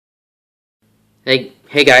Hey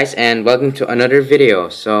guys, and welcome to another video.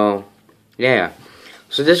 So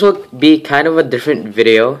this will be kind of a different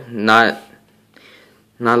video, not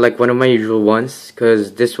like one of my usual ones,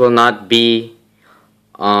 because this will not be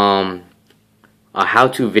a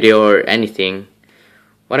how-to video or anything.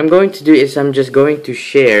 What I'm going to do is I'm just going to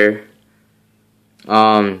share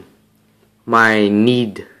my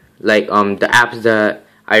need, the apps that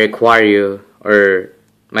I require you, or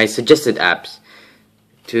my suggested apps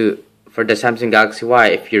for the Samsung Galaxy Y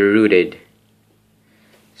if you're rooted.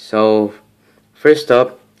 So first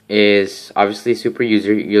up is obviously super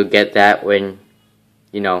user. You'll get that when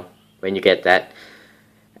you get that.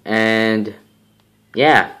 And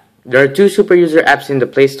yeah, there are two super user apps in the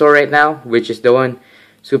Play Store right now, which is the one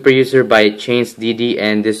super user by Chains DD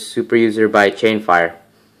and this super user by Chainfire.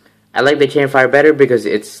 I like the Chainfire better because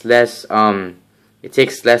it's less it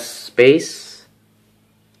takes less space,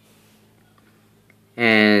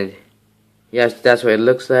 and yes, that's what it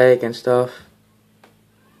looks like and stuff.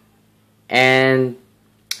 And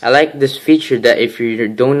I like this feature that if you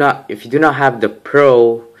do not have the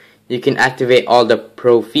Pro, you can activate all the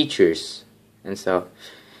Pro features and stuff.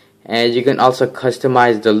 And you can also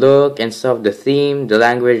customize the look and stuff, the theme, the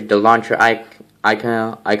language, the launcher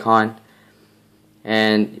icon,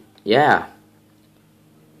 and yeah.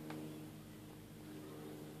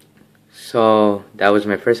 So that was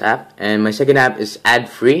my first app, and my second app is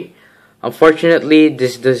ad-free. Unfortunately,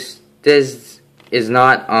 this is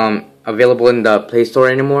not available in the Play Store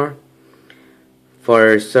anymore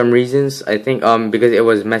for some reasons. I think because it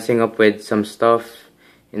was messing up with some stuff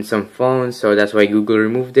in some phones, so that's why Google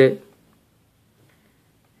removed it.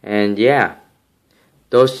 And yeah,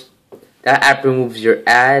 that app removes your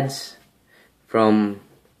ads from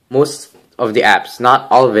most of the apps, not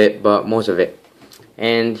all of it, but most of it.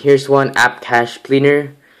 And here's one, app cache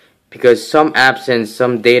cleaner, because some apps and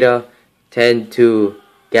some data tend to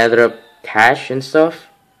gather up cache and stuff.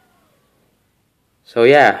 So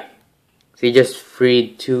yeah, so you just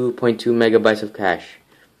freed 2.2 megabytes of cache.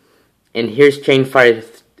 And here's Chainfire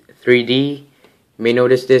 3D. You may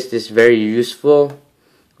notice this is very useful.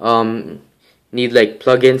 Need like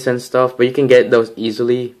plugins and stuff, but you can get those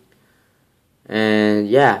easily. And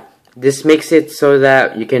yeah, this makes it so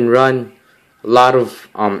that you can run a lot of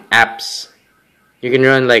apps. You can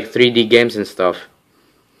run like 3D games and stuff.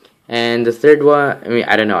 And the third one,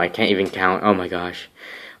 I don't know, I can't even count. Oh my gosh.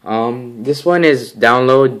 This one is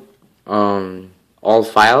download all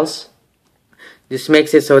files. This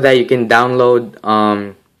makes it so that you can download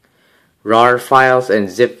RAR files and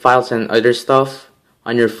zip files and other stuff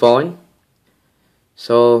on your phone.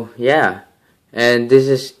 So yeah, and this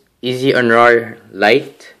is easy on RAR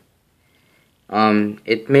Lite.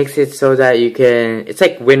 It makes it so that you can, it's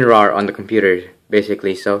like WinRAR on the computer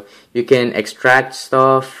basically, so you can extract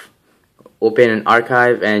stuff, open an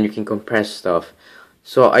archive, and you can compress stuff.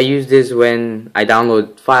 So I use this when I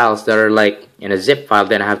download files that are like in a zip file,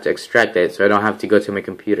 then I have to extract it, so I don't have to go to my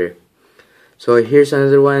computer. So here's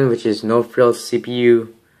another one, which is no frills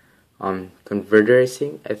CPU converter, I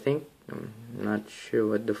think. I'm not sure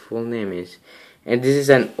what the full name is. And this is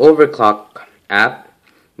an overclock app,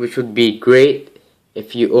 which would be great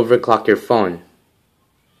if you overclock your phone.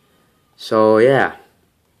 So yeah.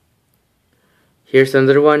 Here's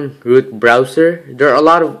another one, root browser. There are a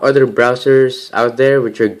lot of other browsers out there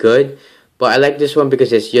which are good, but I like this one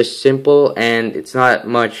because it's just simple and it's not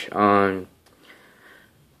much on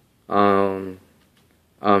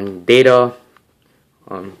data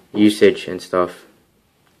usage and stuff.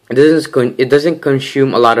 It doesn't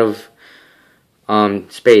consume a lot of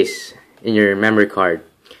space in your memory card.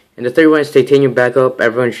 And the third one is titanium backup.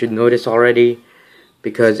 Everyone should know this already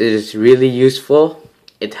because it is really useful.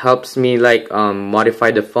 It helps me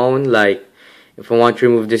modify the phone. Like if I want to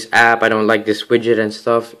remove this app, I don't like this widget and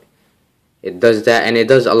stuff, it does that, and it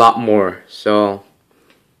does a lot more. So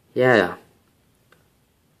yeah.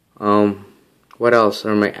 What else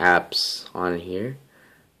are my apps on here?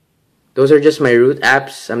 Those are just my root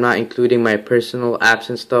apps. I'm not including my personal apps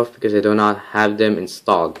and stuff because I do not have them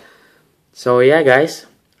installed. So yeah guys,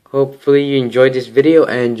 hopefully you enjoyed this video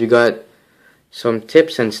and you got some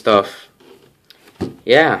tips and stuff.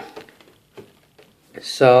 Yeah,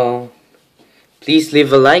 so please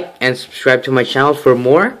leave a like and subscribe to my channel for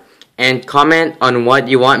more, and comment on what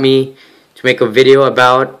you want me to make a video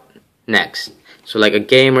about next, so like a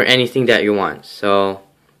game or anything that you want. So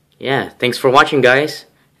yeah, thanks for watching guys,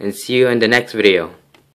 and see you in the next video.